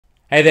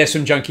Hey there,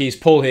 Swim Junkies,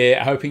 Paul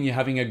here, hoping you're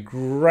having a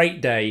great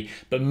day,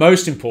 but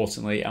most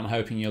importantly, I'm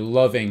hoping you're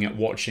loving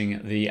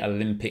watching the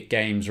Olympic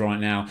Games right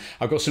now.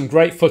 I've got some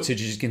great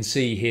footage, as you can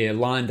see here,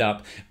 lined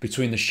up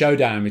between the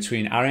showdown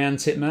between Ariarne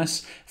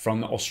Titmus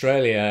from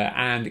Australia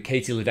and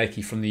Katie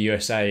Ledecky from the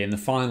USA in the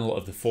final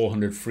of the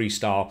 400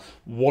 freestyle.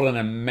 What an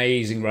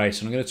amazing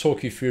race, and I'm going to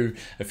talk you through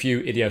a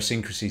few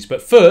idiosyncrasies.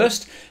 But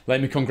first,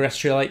 let me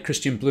congratulate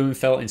Christian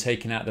Blumenfeld in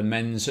taking out the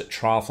men's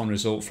triathlon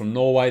result from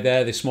Norway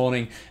there this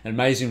morning. An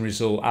amazing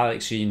result.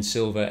 Alex Yee in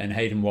silver and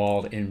Hayden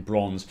Wild in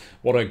bronze.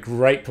 What a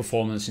great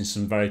performance in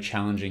some very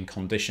challenging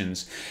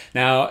conditions.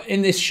 Now,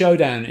 in this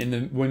showdown in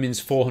the women's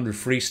 400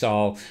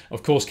 freestyle,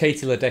 of course,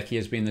 Katie Ledecky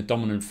has been the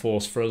dominant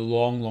force for a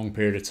long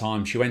period of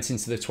time. She went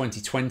into the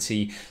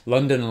 2020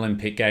 London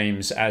Olympic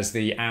Games as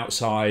the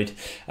outside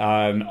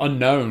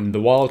unknown,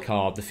 the wild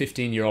card, the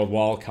 15-year-old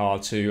wild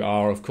card to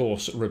our, of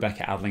course,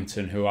 Rebecca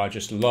Adlington, who I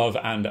just love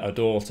and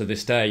adore to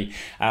this day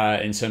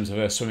in terms of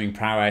her swimming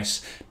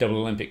prowess, double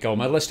Olympic gold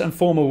medalist and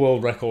former world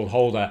record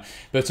holder.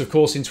 But of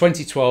course in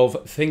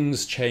 2012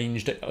 things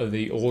changed,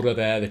 the order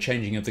there, the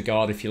changing of the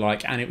guard if you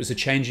like, and it was a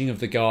changing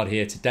of the guard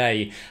here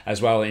today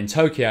as well in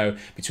Tokyo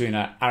between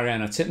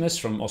Ariarne Titmus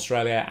from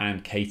Australia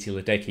and Katie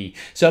Ledecky.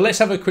 So let's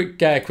have a quick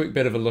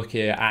bit of a look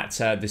here at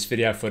this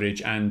video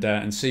footage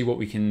and see what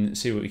we can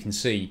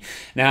see.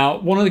 Now,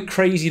 one of the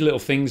crazy little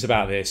things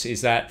about this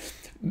is that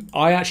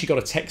I actually got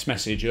a text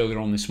message earlier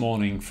on this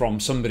morning from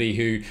somebody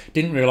who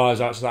didn't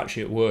realise I was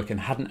actually at work and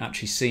hadn't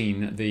actually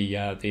seen the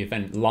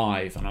event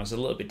live, and I was a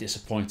little bit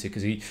disappointed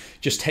because he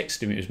just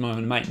texted me. It was my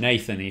mate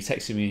Nathan. He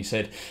texted me and he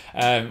said,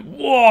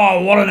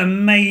 "Whoa, what an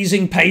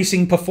amazing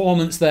pacing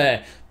performance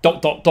there! ...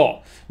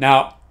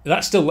 Now,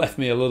 that still left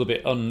me a little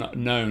bit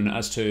unknown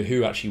as to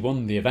who actually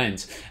won the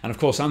event. And of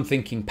course, I'm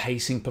thinking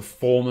pacing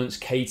performance,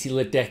 Katie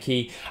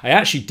Ledecky. I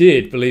actually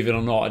did, believe it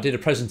or not, I did a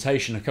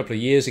presentation a couple of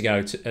years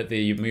ago at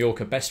the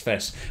Mallorca Best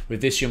Fest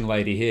with this young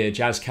lady here,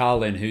 Jazz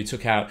Carlin, who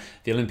took out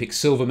the Olympic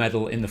silver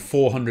medal in the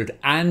 400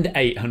 and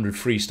 800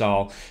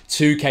 freestyle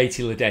to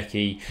Katie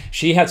Ledecky.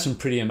 She had some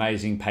pretty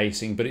amazing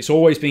pacing, but it's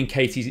always been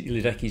Katie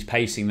Ledecky's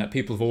pacing that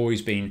people have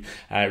always been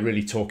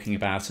really talking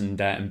about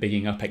and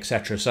bigging up,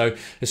 etc. So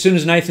as soon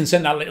as Nathan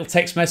sent that little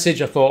text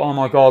message, I thought, oh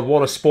my god,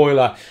 what a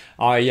spoiler.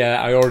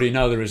 I already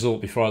know the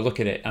result before I look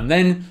at it. And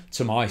then,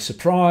 to my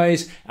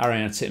surprise,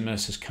 Ariarne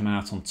Titmus has come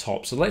out on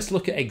top. So let's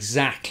look at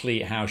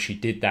exactly how she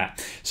did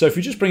that. So if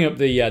we just bring up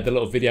the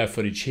little video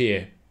footage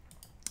here,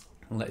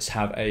 let's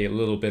have a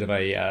little bit of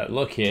a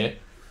look here.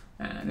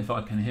 And if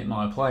I can hit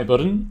my play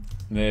button,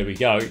 there we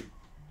go.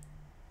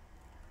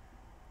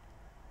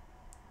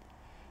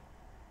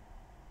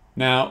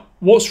 Now,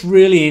 what's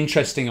really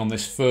interesting on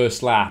this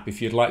first lap,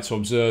 if you'd like to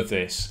observe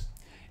this,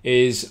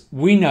 is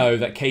we know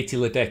that Katie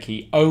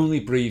Ledecky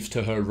only breathes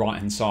to her right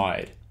hand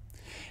side.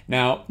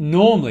 Now,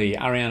 normally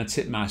Ariarne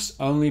Titmus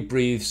only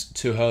breathes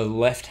to her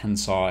left hand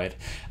side,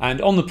 and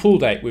on the pool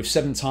deck with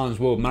 7-time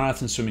world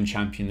marathon swimming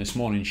champion this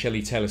morning,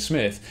 Shelley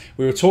Taylor-Smith,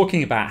 we were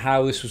talking about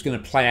how this was going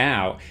to play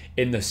out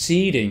in the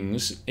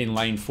seedings in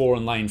lane 4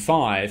 and lane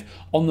 5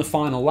 on the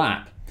final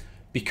lap,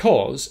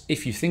 because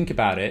if you think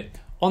about it,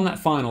 on that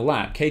final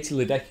lap, Katie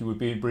Ledecky would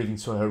be breathing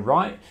to her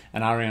right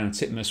and Ariarne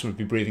Titmus would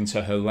be breathing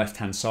to her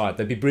left-hand side.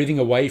 They'd be breathing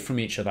away from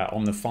each other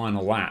on the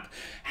final lap.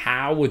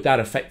 How would that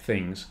affect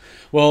things?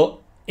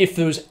 Well, if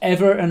there was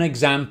ever an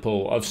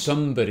example of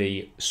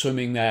somebody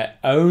swimming their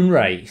own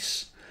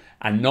race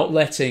and not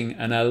letting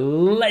a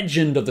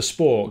legend of the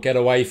sport get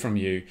away from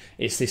you,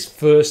 it's this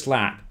first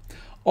lap.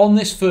 On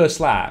this first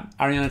lap,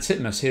 Ariarne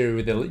Titmus here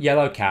with the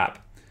yellow cap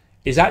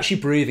is actually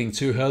breathing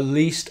to her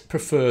least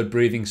preferred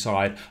breathing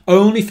side,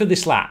 only for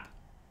this lap.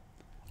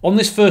 On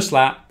this first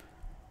lap,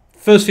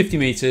 first 50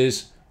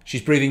 metres,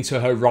 she's breathing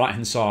to her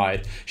right-hand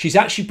side. She's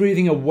actually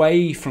breathing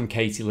away from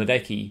Katie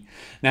Ledecky.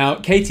 Now,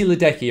 Katie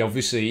Ledecky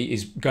obviously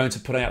is going to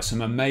put out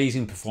some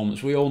amazing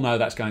performance. We all know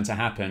that's going to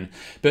happen.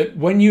 But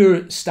when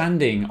you're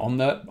standing on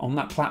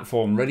that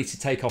platform ready to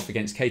take off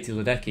against Katie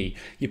Ledecky,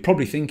 you're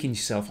probably thinking to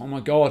yourself, oh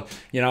my God,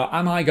 you know,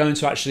 am I going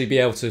to actually be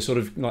able to sort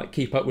of like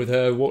keep up with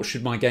her? What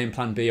should my game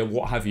plan be, or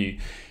what have you?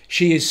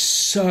 She is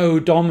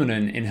so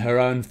dominant in her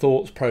own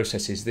thought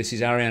processes. This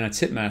is Ariarne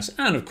Titmus,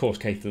 and of course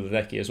Katie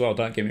Ledecky as well,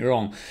 don't get me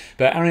wrong.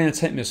 But Ariarne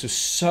Titmus was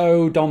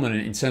so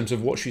dominant in terms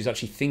of what she's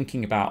actually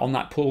thinking about on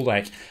that pool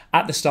deck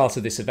at the start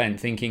of this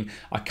event, thinking,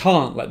 I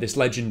can't let this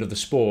legend of the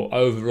sport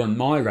overrun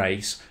my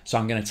race, so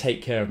I'm going to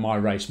take care of my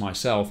race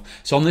myself.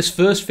 So on this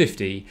first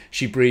 50,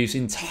 she breathes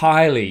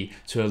entirely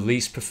to her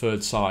least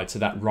preferred side, to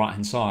that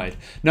right-hand side.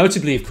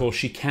 Notably, of course,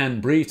 she can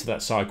breathe to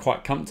that side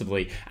quite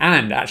comfortably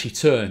and actually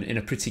turn in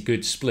a pretty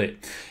good split.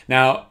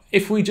 Now,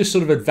 if we just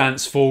sort of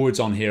advance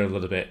forwards on here a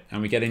little bit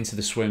and we get into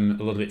the swim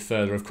a little bit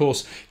further, of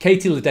course,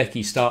 Katie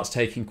Ledecky starts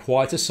taking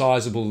quite a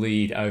sizable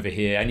lead over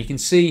here. And you can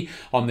see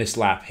on this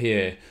lap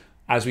here,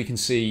 as we can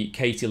see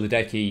Katie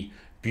Ledecky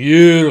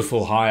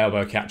Beautiful high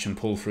elbow catch and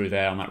pull through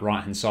there on that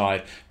right hand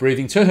side.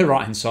 Breathing to her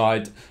right hand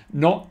side,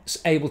 not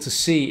able to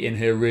see in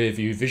her rear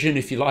view vision,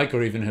 if you like,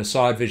 or even her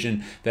side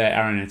vision there,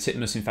 Ariarne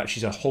Titmus. In fact,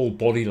 she's a whole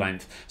body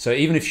length. So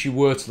even if she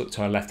were to look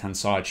to her left hand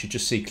side, she'd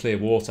just see clear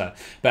water.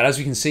 But as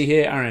we can see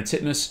here, Ariarne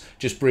Titmus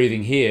just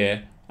breathing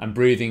here and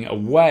breathing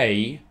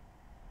away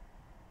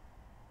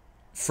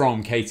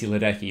from Katie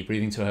Ledecky,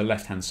 breathing to her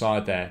left hand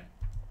side there.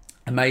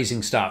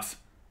 Amazing stuff.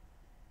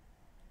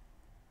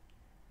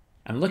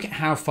 And look at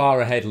how far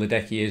ahead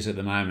Ledecky is at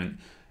the moment.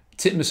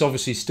 Titmus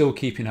obviously still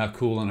keeping her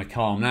cool and her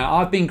calm. Now,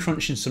 I've been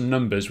crunching some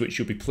numbers, which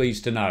you'll be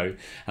pleased to know.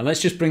 And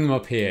let's just bring them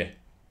up here.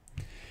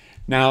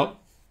 Now,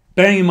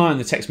 bearing in mind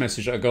the text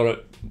message that I got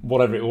at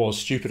whatever it was,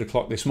 stupid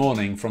o'clock this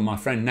morning from my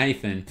friend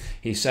Nathan,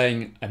 he's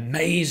saying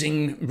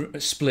amazing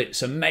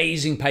splits,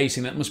 amazing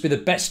pacing. That must be the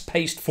best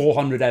paced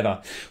 400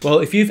 ever. Well,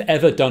 if you've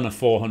ever done a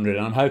 400,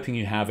 and I'm hoping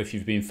you have if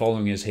you've been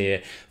following us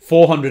here,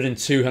 400 and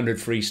 200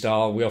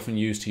 freestyle, we often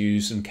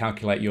use and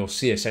calculate your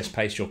CSS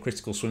pace, your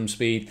critical swim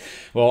speed.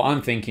 Well,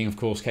 I'm thinking, of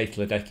course,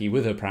 Katie Ledecky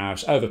with her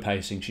prowess, over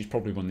pacing. She's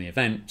probably won the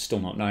event, still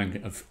not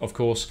knowing, of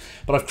course.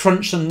 But I've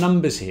crunched some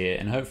numbers here,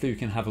 and hopefully we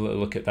can have a little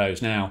look at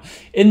those now.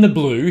 In the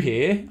blue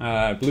here,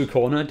 blue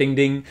corner, ding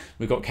ding,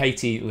 we've got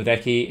Katie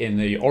Ledecky. In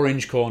the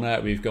orange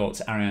corner, we've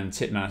got Ariarne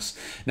Titmus.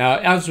 Now,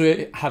 as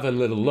we have a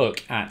little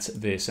look at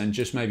this, and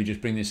maybe just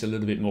bring this a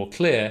little bit more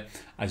clear,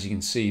 as you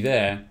can see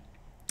there,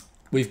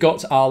 we've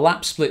got our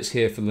lap splits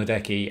here for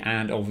Ledecky,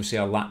 and obviously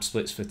our lap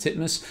splits for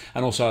Titmus,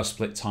 and also our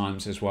split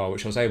times as well,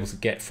 which I was able to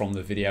get from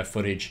the video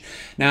footage.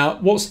 Now,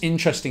 what's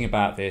interesting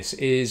about this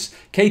is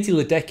Katie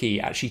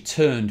Ledecky actually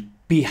turned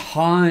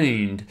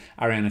behind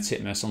Ariarne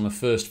Titmus on the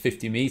first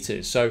 50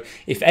 meters. So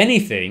if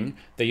anything,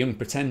 the young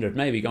pretender had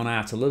maybe gone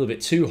out a little bit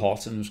too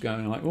hot and was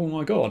going like, oh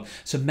my God.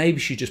 So maybe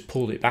she just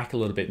pulled it back a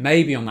little bit.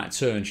 Maybe on that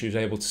turn, she was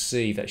able to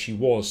see that she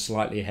was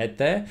slightly ahead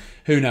there.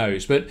 Who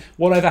knows? But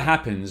whatever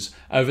happens,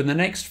 over the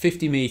next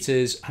 50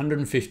 meters,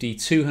 150,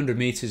 200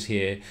 meters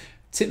here,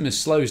 Titmus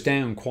slows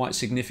down quite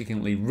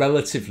significantly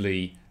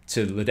relatively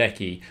to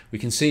Ledecky. We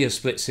can see her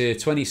splits here,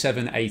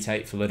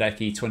 27.88 for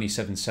Ledecky,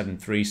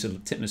 27.73, so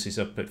Titmus is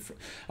up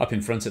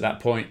in front at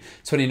that point,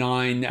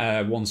 29.17,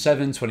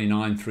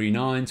 29.39,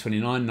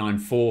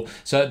 29.94.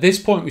 So at this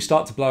point we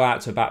start to blow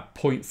out to about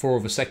 0.4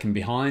 of a second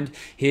behind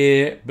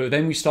here, but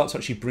then we start to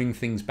actually bring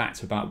things back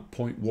to about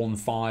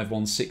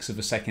 0.15, 16 of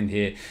a second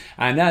here.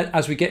 And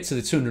as we get to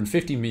the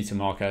 250 meter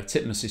marker,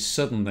 Titmus is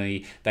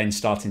suddenly then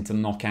starting to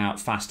knock out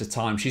faster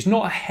time. She's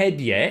not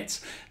ahead yet,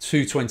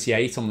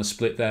 2.28 on the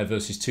split there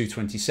versus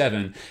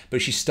 2.27,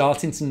 but she's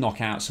starting to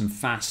knock out some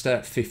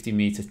faster 50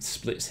 meter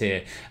splits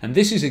here. And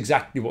this is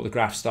exactly what the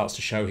graph starts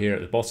to show here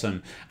at the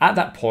bottom. At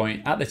that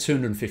point, at the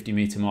 250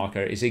 meter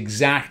marker, is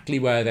exactly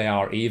where they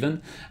are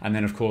even. And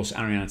then of course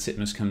Ariarne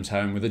Titmus comes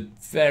home with a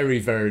very,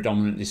 very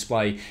dominant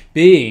display,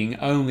 being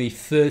only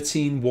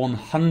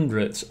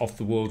 13/100ths off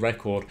the world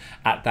record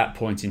at that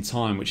point in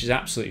time, which is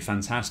absolutely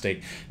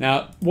fantastic.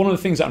 Now, one of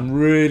the things that I'm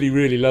really,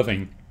 really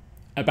loving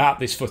about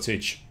this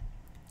footage,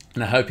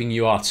 and I'm hoping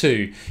you are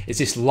too, is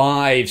this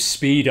live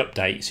speed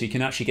update. So you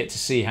can actually get to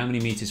see how many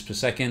meters per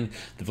second,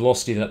 the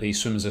velocity that these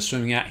swimmers are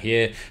swimming at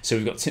here. So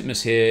we've got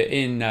Titmus here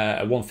in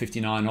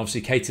 1:59.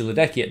 Obviously Katie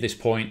Ledecky at this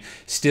point,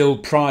 still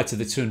prior to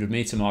the 200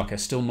 meter marker,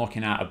 still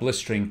knocking out a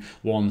blistering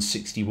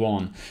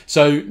 1:61.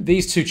 So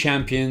these two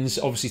champions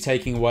obviously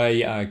taking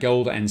away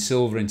gold and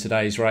silver in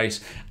today's race.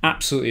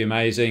 Absolutely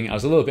amazing. I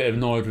was a little bit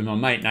annoyed with my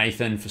mate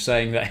Nathan for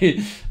saying that,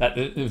 that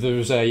there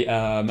was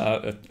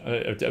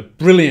a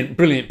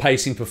brilliant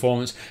pacing performance,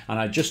 and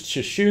I just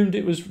assumed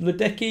it was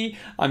Ledecky.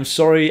 I'm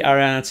sorry,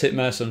 Ariarne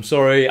Titmus. I'm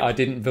sorry, I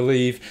didn't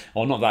believe,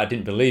 or not that I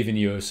didn't believe in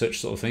you or such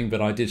sort of thing, but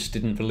I just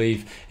didn't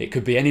believe it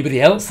could be anybody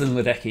else than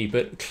Ledecky.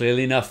 But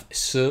clearly enough,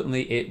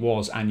 certainly it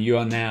was, and you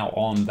are now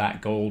on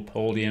that gold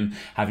podium,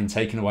 having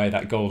taken away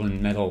that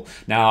golden medal.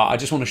 Now, I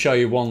just want to show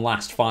you one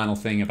last final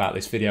thing about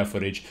this video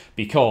footage,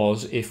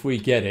 because if we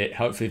get it,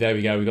 hopefully, there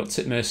we go. We've got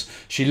Titmus.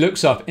 She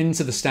looks up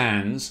into the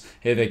stands.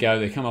 Here they go.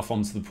 They come off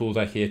onto the pool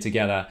deck here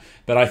together.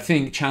 But I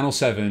think Channel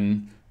 7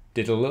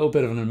 did a little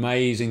bit of an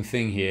amazing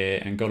thing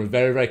here and got a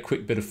very, very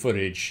quick bit of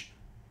footage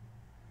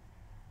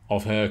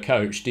of her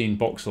coach, Dean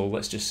Boxall.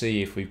 Let's just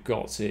see if we've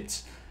got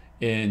it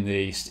in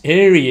the...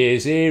 Here he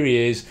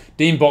is,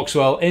 Dean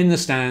Boxall in the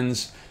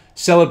stands,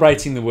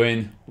 celebrating the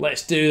win.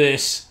 Let's do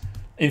this.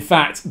 In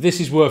fact, this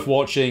is worth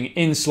watching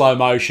in slow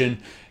motion.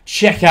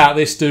 Check out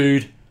this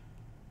dude.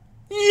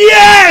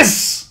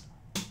 Yes!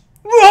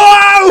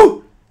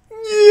 Whoa!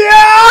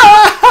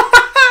 Yeah!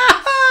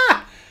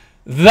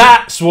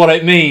 That's what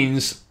it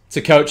means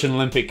to coach an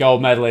Olympic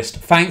gold medalist.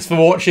 Thanks for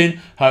watching.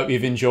 Hope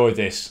you've enjoyed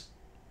this.